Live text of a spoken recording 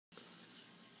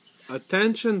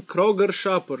Attention Kroger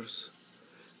shoppers,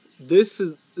 this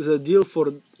is a deal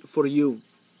for you.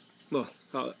 Well,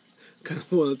 I kind of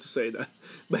wanted to say that,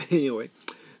 but anyway.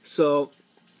 So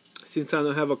since I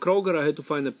don't have a Kroger, I had to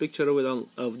find a picture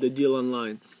of the deal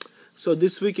online. So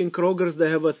this week in Kroger's they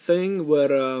have a thing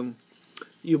where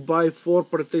you buy 4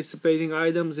 participating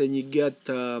items and you get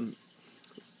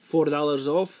 $4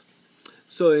 off.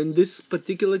 So in this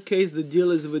particular case, the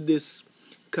deal is with this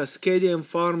Cascadian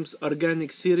Farms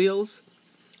organic cereals.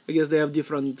 I guess they have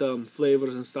different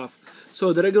flavors and stuff.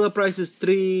 So the regular price is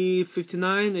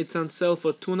 $3.59. It's on sale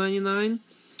for $2.99.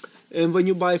 And when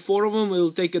you buy 4 of them, it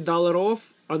will take $1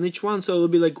 off on each one, so it will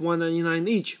be like $1.99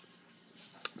 each.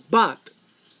 But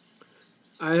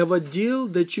I have a deal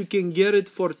that you can get it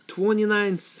for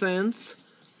 29 cents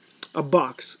a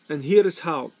box, and here is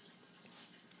how.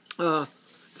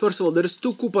 First of all, there's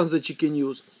 2 coupons that you can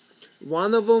use.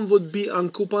 One of them would be on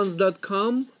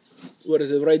coupons.com. Where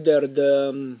is it? Right there.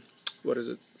 What is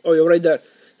it? Oh, yeah, right there.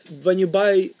 When you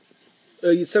buy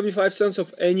 75 cents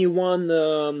of any one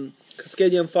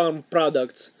Cascadian Farm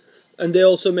products, and they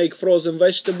also make frozen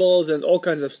vegetables and all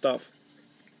kinds of stuff.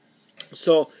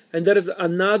 So, and there is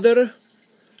another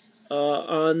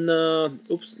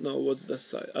oops, no, what's the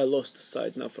site? I lost the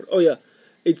site now. Oh yeah,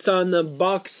 it's on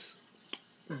box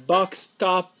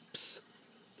tops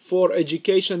for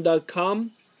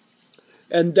education.com,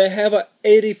 and they have a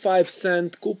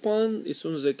 85-cent coupon. As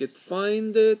soon as I could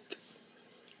find it.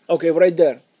 Okay, right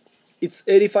there. It's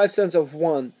 85 cents of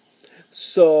one.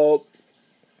 So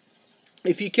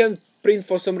if you can print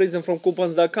for some reason from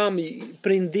coupons.com,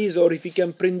 print these, or if you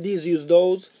can print these, use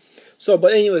those. So,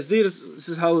 but anyways, this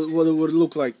is what it would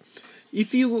look like.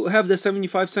 If you have the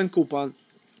 75-cent coupon,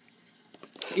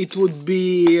 it would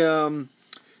be, that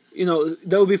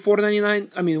would be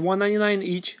 $1.99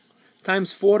 each,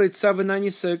 times 4, it's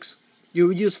 $7.96. You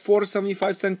would use 4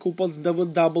 75-cent coupons, that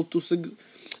would double to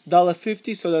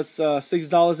 $6.50, so that's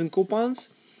 $6 in coupons.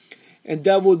 And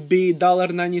that would be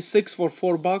 $1.96 for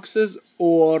 4 boxes,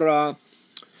 or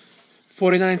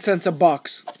 49 cents a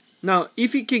box. Now,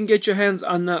 if you can get your hands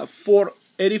on 4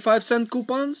 85-cent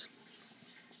coupons,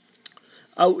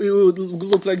 it would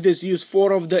look like this. Use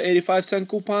 4 of the 85-cent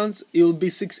coupons. It will be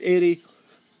 $6.80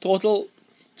 total.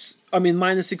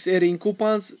 Minus $6.80 in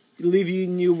coupons,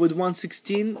 leaving you with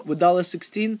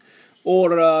 $1.16,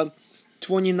 or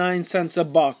 29 cents a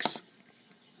box.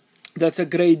 That's a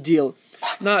great deal.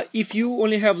 Now, if you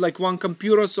only have like one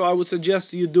computer, so I would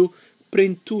suggest you do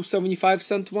print 2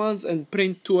 75-cent ones and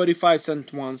print 2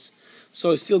 85-cent ones. So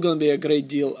it's still gonna be a great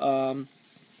deal.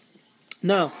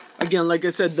 Now, again, like I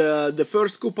said, the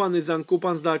first coupon is on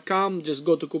coupons.com. Just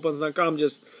go to coupons.com,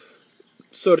 just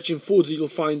search in foods, you'll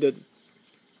find it.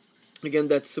 Again,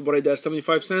 that's right there,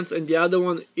 75 cents. And the other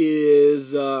one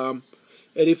is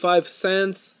 85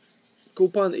 cents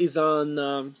coupon is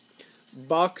on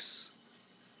box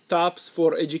tops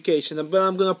for education. But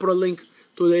I'm gonna put a link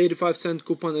to the 85-cent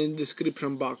coupon in the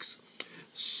description box.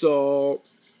 So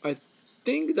I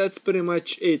think that's pretty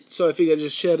much it. So I figured I'd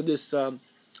just share this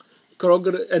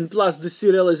Kroger, and plus the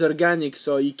cereal is organic,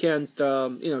 so you can't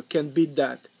beat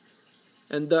that.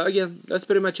 And again, that's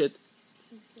pretty much it.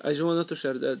 I just wanted to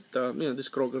share that this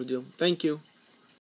Kroger deal. Thank you.